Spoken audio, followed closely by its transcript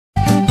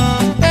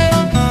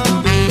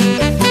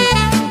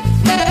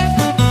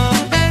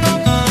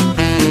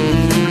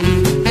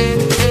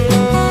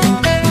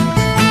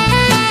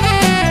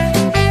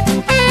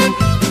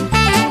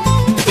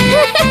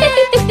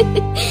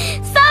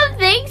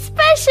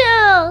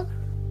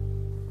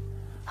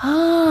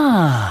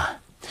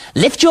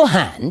Lift your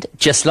hand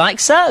just like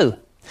so.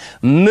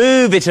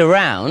 Move it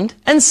around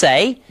and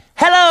say,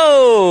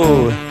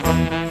 hello.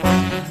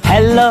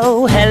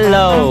 Hello,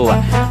 hello.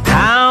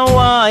 How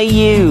are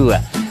you?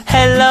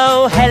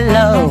 Hello,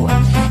 hello.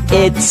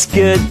 It's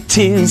good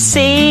to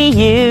see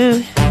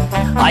you.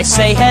 I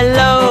say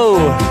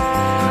hello.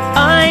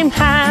 I'm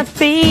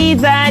happy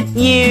that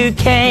you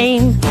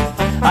came.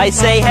 I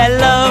say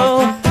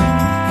hello.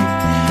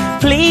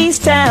 Please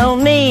tell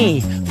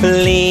me,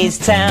 please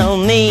tell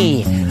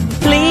me,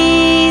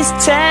 please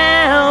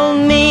tell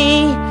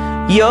me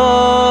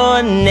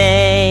your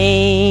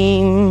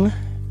name.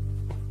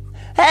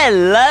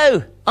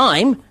 Hello,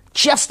 I'm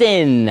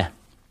Justin.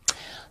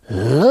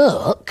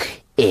 Look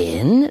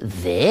in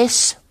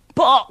this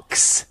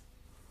box.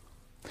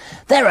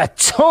 There are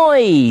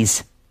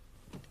toys.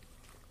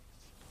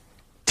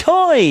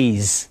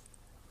 Toys.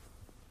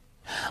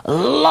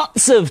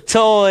 Lots of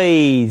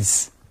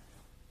toys.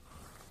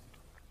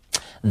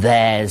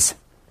 There's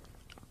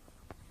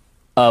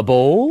a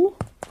ball.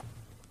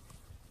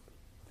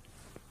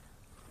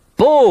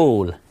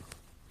 Ball.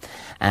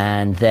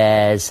 And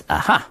there's,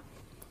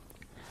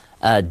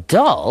 a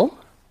doll.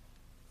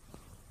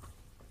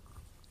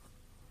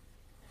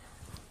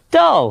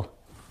 Doll.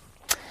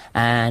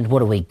 And what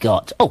do we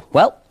got? Oh,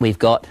 well, we've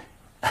got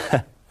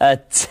a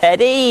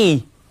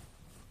teddy.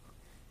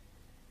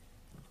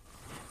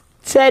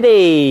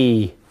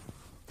 Teddy.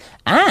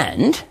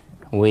 And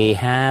we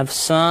have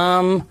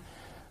some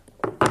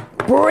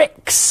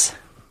bricks.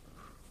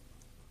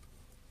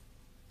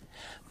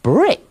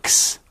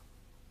 Bricks.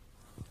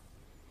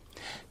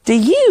 Do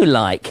you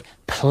like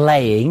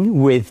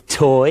playing with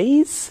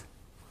toys?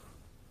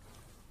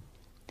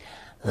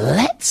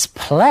 Let's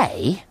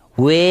play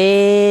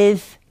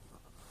with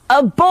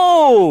a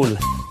ball.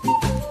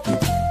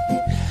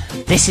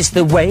 This is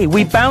the way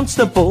we bounce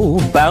the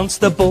ball, bounce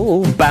the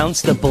ball,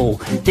 bounce the ball.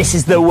 This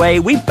is the way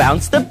we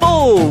bounce the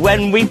ball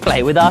when we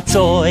play with our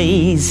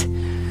toys.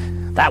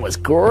 That was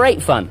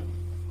great fun.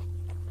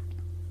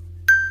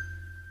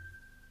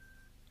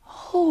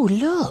 Oh,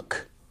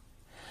 look.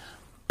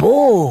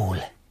 Ball.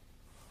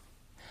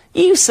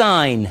 You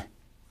sign.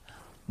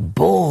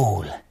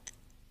 Ball.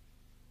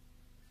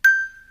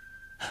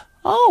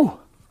 Oh,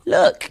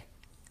 look.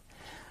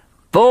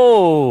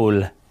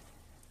 Ball.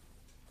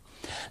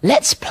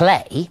 Let's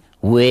play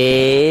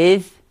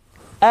with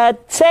a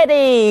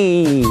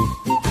teddy.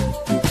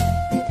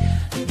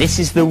 This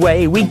is the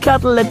way we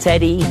cuddle a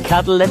teddy,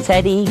 cuddle a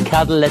teddy,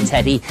 cuddle a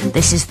teddy.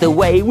 This is the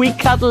way we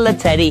cuddle a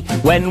teddy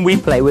when we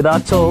play with our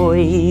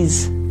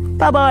toys.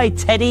 Bye-bye,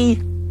 Teddy.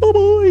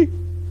 Bye-bye.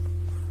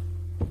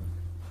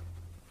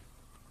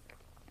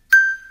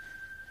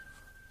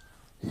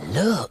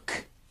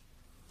 Look.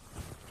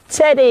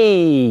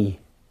 Teddy.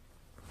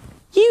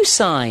 You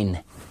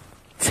sign.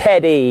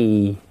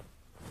 Teddy.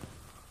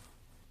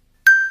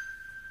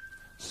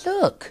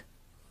 Look.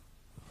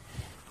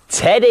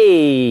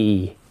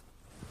 Teddy.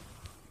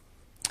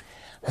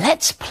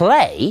 Let's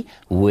play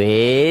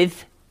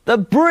with the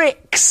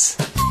bricks.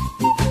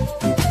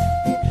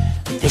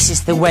 This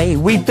is the way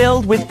we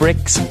build with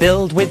bricks,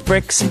 build with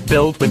bricks,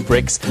 build with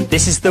bricks.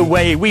 This is the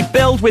way we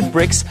build with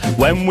bricks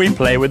when we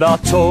play with our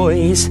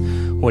toys.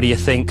 What do you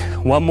think?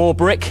 One more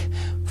brick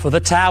for the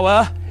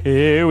tower?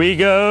 Here we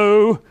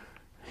go.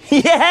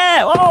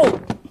 Yeah!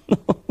 Oh!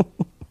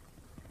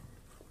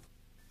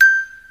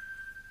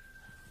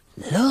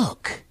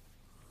 Look.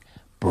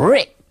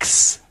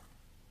 Bricks.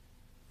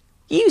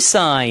 You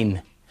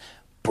sign.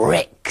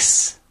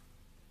 Bricks.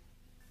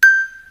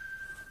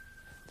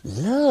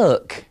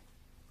 Look.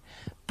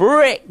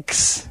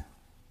 Bricks.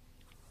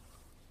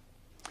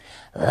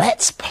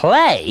 Let's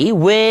play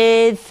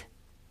with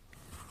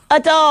a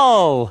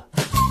doll.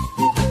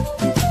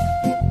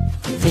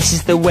 This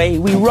is the way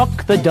we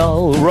rock the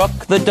doll,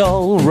 rock the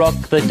doll,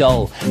 rock the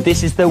doll.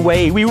 This is the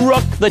way we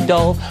rock the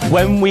doll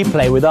when we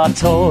play with our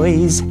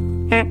toys.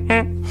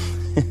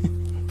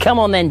 Come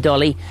on then,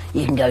 Dolly.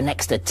 You can go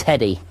next to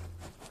Teddy.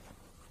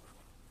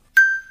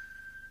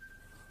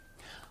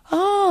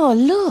 Oh,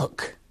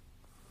 look.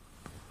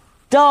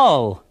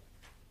 Doll.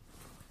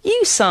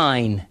 You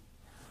sign.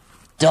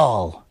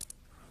 Doll.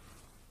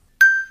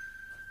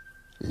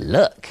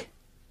 Look.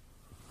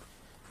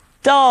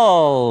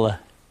 Doll.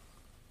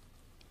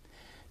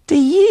 Do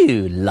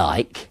you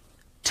like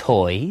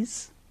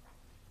toys?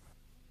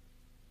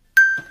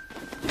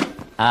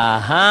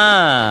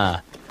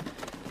 Aha!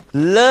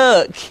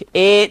 Look,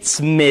 it's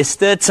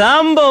Mr.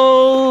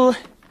 Tumble.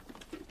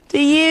 Do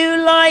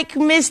you like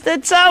Mr.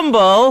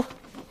 Tumble?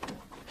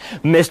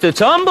 Mr.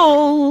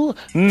 Tumble!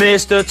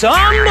 Mr.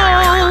 Tumble!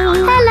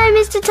 Hello,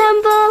 Mr.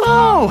 Tumble.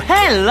 Oh,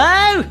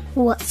 hello!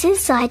 What's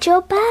inside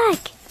your bag?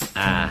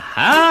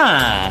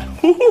 Aha!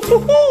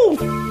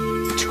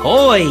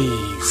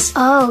 Toys!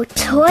 Oh,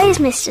 toys,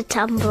 Mr.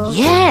 Tumble.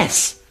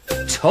 Yes!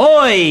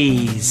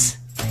 Toys!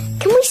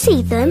 Can we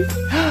see them?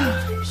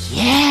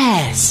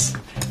 Yes!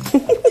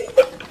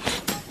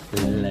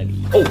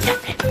 Oh.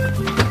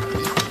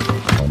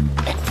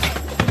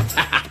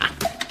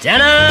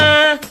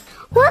 Ta-da!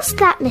 What What's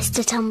that,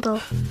 Mr.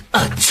 Tumble?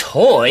 A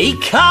toy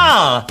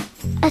car!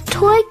 A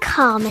toy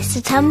car,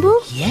 Mr. Tumble?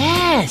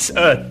 Yes,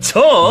 a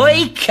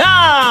toy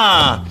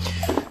car!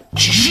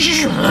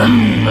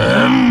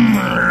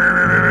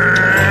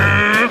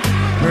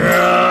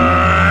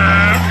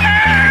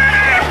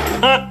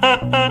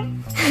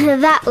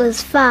 That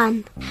was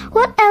fun.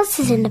 What else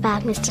is in the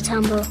bag, Mr.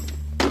 Tumble?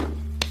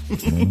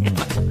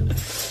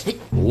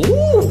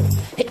 Ooh.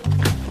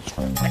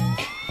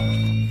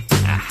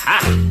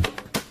 Aha!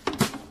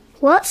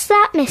 What's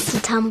that, Mr.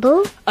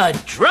 Tumble? A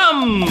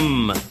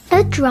drum!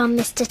 A drum,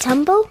 Mr.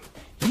 Tumble?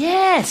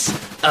 Yes,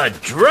 a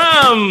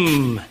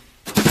drum!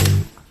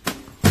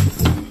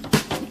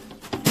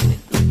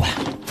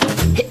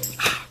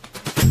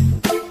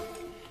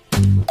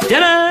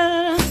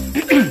 Ta-da!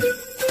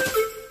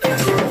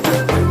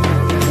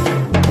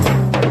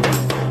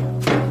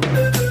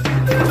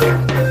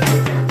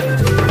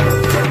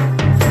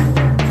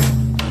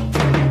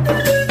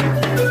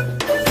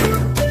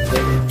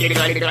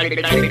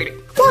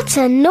 What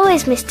a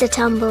noise, Mr.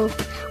 Tumble.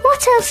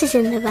 What else is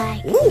in the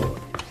bag?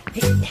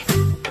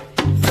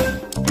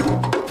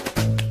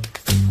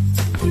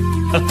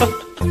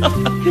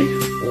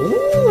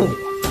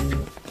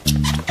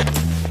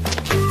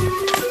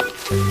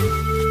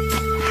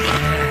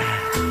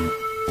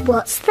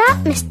 What's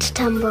that, Mr.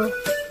 Tumble?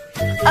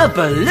 A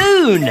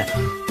balloon!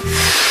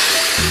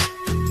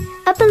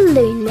 A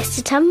balloon,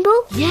 Mr.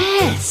 Tumble?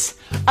 Yes,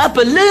 a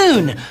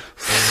balloon!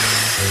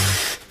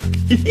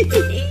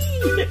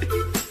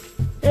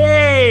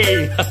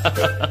 Hey!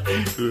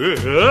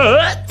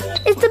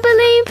 Is the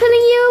balloon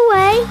pulling you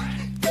away?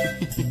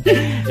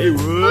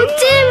 Oh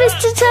dear,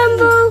 Mr.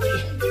 Tumble!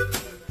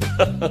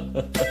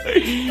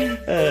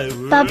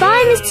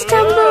 Bye-bye, Mr.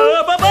 Tumble!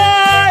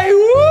 Bye-bye!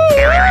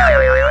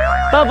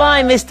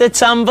 Bye-bye, Mr.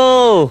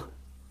 Tumble!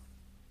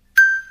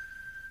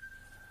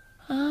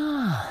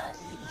 Ah,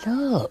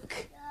 look.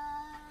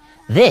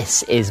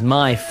 This is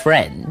my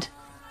friend,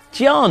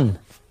 John.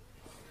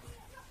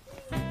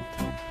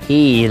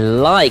 He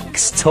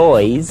likes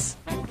toys.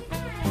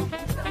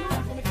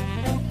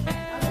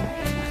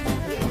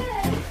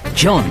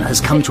 John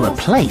has come to a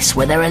place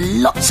where there are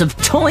lots of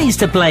toys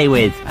to play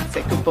with. That's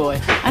it, good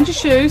boy. And your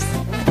shoes.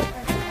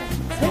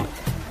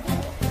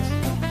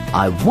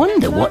 I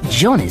wonder what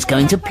John is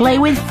going to play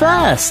with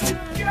first.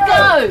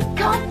 Go!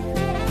 Go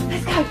on.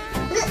 Let's go.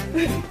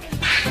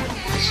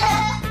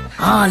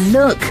 Ah,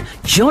 look,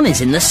 John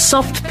is in the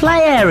soft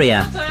play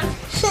area.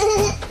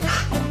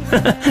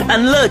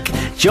 And look,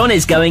 John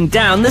is going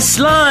down the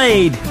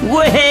slide.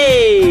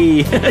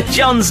 Way!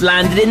 John's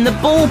landed in the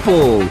ball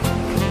pool.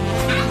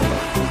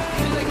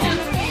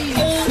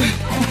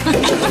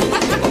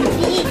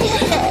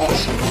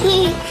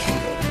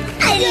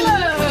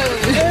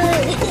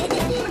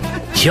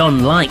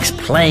 John likes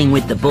playing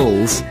with the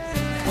balls.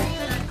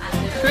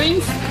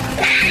 Green.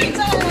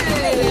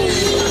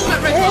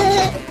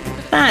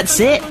 That's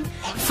it.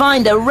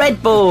 Find a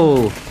red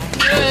ball.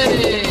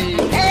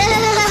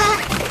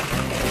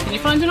 Can you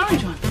find an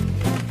orange one?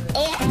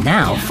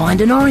 Now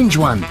find an orange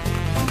one.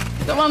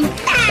 Got one.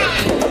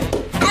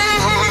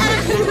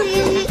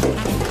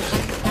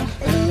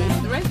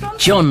 The red one?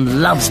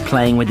 John loves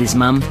playing with his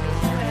mum.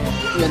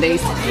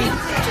 Release.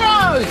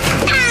 Go!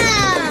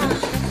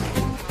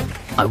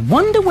 I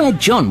wonder where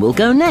John will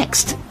go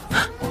next.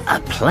 A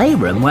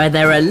playroom where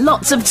there are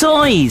lots of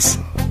toys.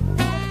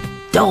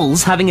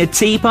 Dolls having a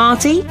tea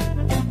party.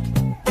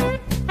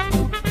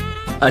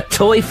 A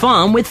toy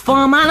farm with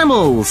farm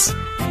animals.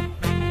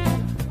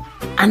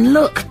 And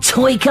look,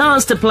 toy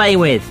cars to play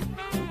with.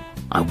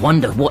 I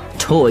wonder what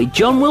toy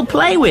John will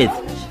play with.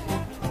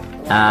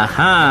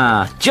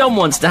 Aha! John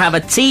wants to have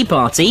a tea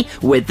party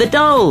with the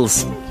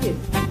dolls. We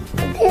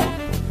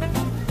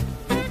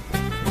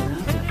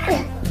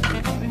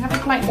have a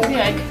plate for the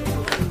egg.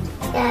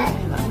 Yeah,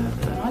 a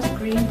nice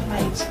green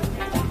plate.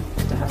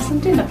 To have some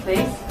dinner, please.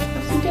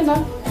 Have some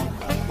dinner.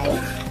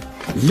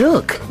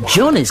 Look,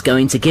 John is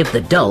going to give the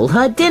doll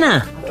her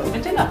dinner. For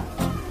dinner.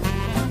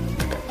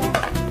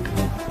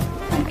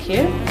 Thank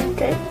you.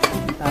 Okay.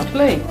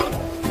 Lovely.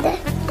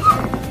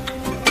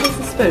 Here's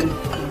the spoon.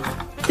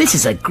 This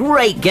is a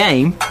great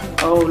game.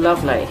 Oh,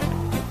 lovely.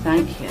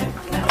 Thank you.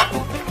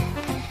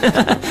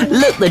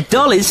 Look, the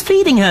doll is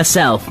feeding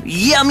herself.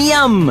 Yum,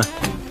 yum.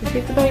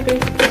 Feed the baby.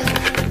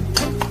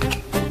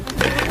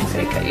 That's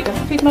okay. You have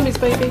to feed mummy's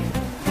baby.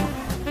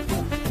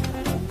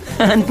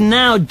 And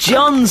now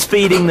John's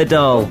feeding the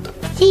doll.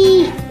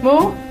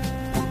 More?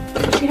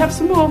 Could you have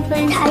some more,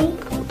 please?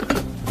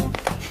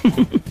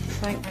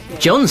 Thank you.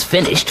 John's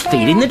finished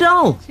feeding the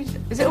doll.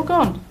 Is it all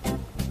gone?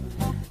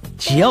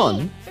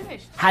 John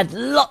Finished. had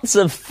lots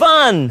of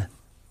fun.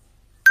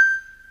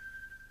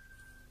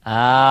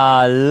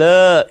 Ah,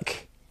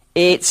 look.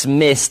 It's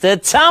Mr.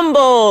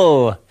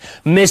 Tumble.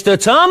 Mr.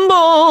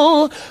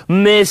 Tumble.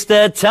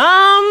 Mr.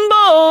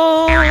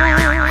 Tumble.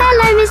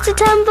 Hello, Mr.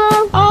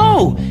 Tumble.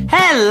 Oh,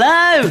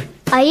 hello.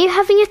 Are you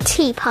having a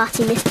tea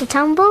party, Mr.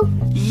 Tumble?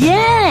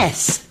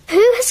 Yes.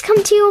 Who has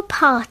come to your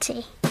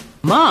party?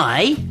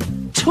 My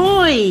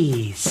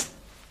toys.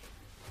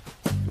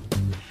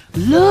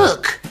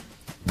 Look,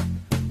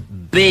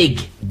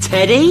 Big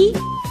Teddy,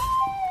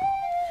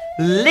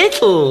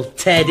 Little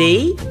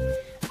Teddy,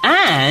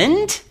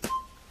 and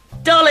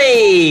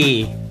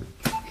Dolly.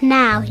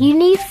 Now you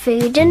need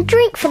food and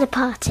drink for the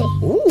party.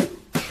 Ooh.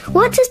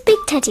 What does Big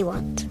Teddy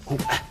want?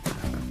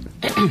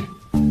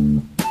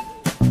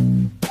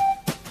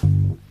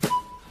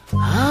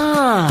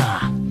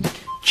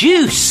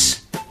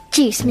 Juice.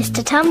 Juice,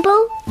 Mr.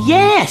 Tumble.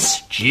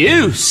 Yes,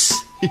 juice.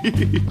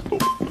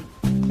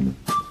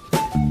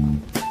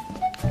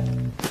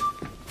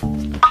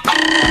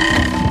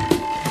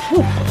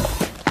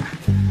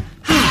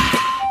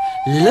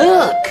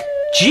 Look,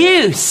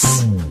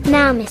 juice.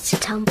 Now, Mr.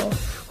 Tumble,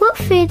 what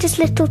food does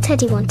little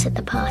Teddy want at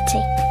the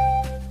party?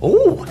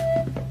 Ooh.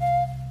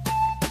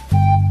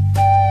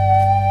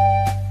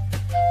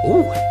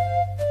 Ooh.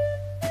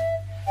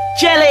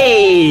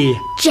 Jelly.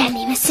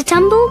 Jelly, Mr.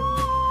 Tumble.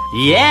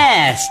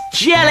 Yes,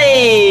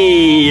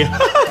 jelly.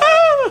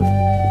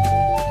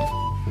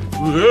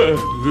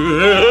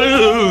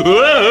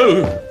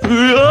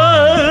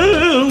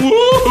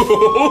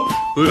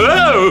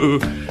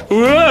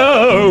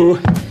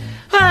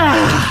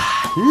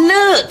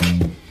 Look,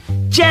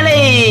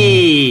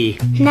 jelly.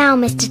 Now,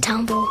 Mr.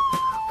 Tumble,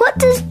 what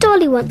does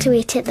Dolly want to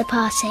eat at the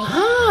party?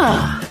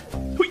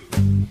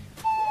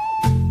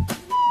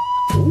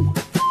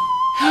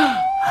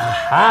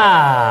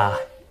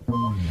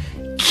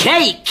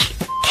 Cake.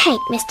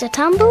 Cake, Mr.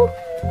 Tumble.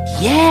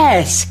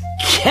 Yes,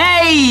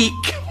 cake.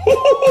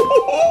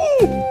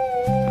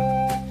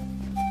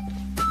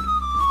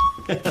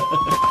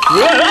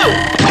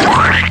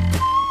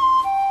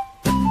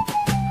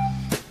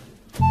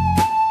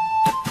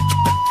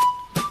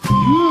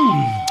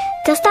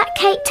 Does that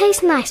cake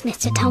taste nice,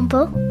 Mr.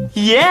 Tumble?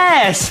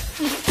 Yes.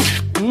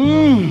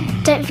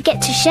 Don't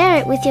forget to share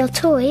it with your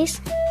toys.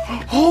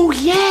 Oh,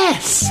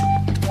 yes.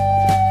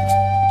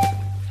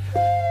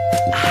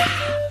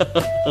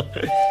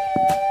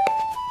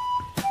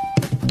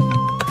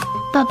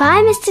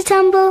 Bye-bye, Mr.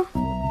 Tumble.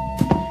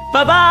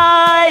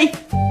 Bye-bye.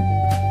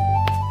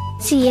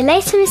 See you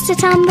later, Mr.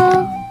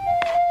 Tumble.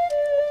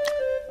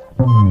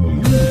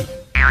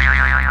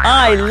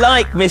 I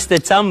like Mr.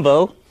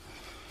 Tumble.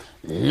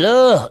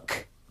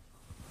 Look.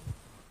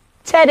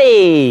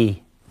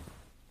 Teddy.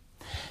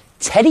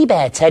 Teddy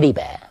bear,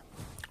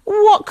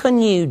 what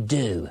can you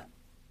do?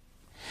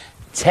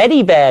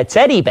 Teddy bear,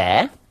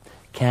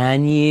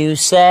 can you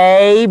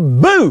say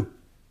boo?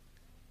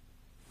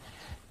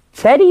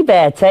 Teddy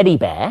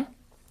bear,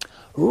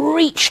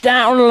 Reach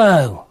down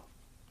low.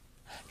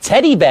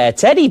 Teddy bear,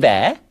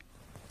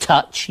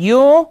 touch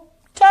your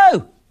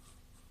toe.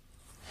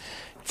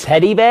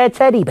 Teddy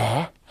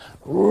bear,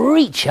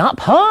 Reach up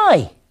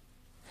high.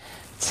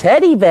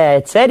 Teddy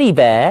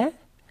bear,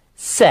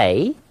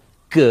 say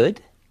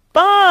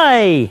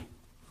goodbye.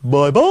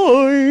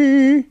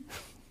 Bye-bye.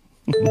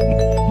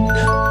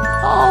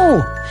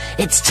 Oh,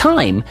 it's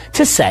time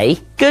to say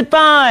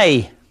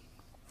goodbye.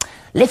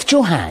 Lift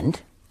your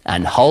hand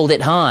and hold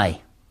it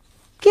high.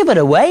 Give it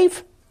a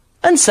wave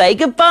and say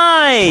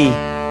goodbye.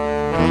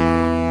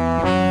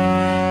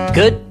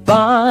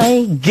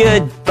 Goodbye,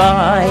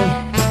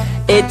 goodbye.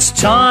 It's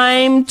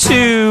time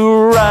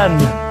to run.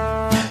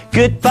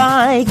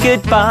 Goodbye,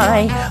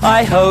 goodbye.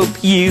 I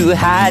hope you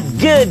had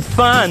good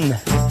fun.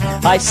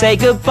 I say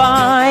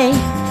goodbye.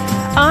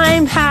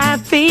 I'm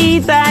happy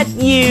that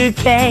you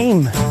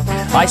came.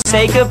 I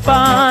say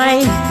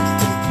goodbye.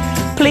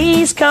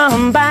 Please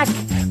come back.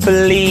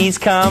 Please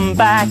come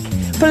back.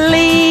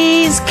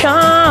 Please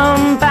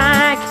come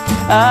back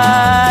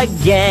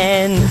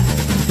again.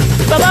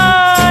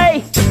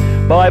 Bye-bye.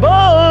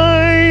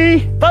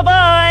 Bye-bye.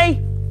 Bye-bye.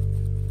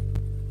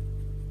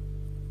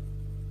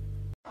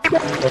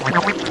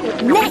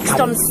 Next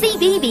on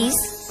CBeebies.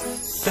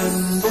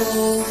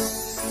 Thimbles.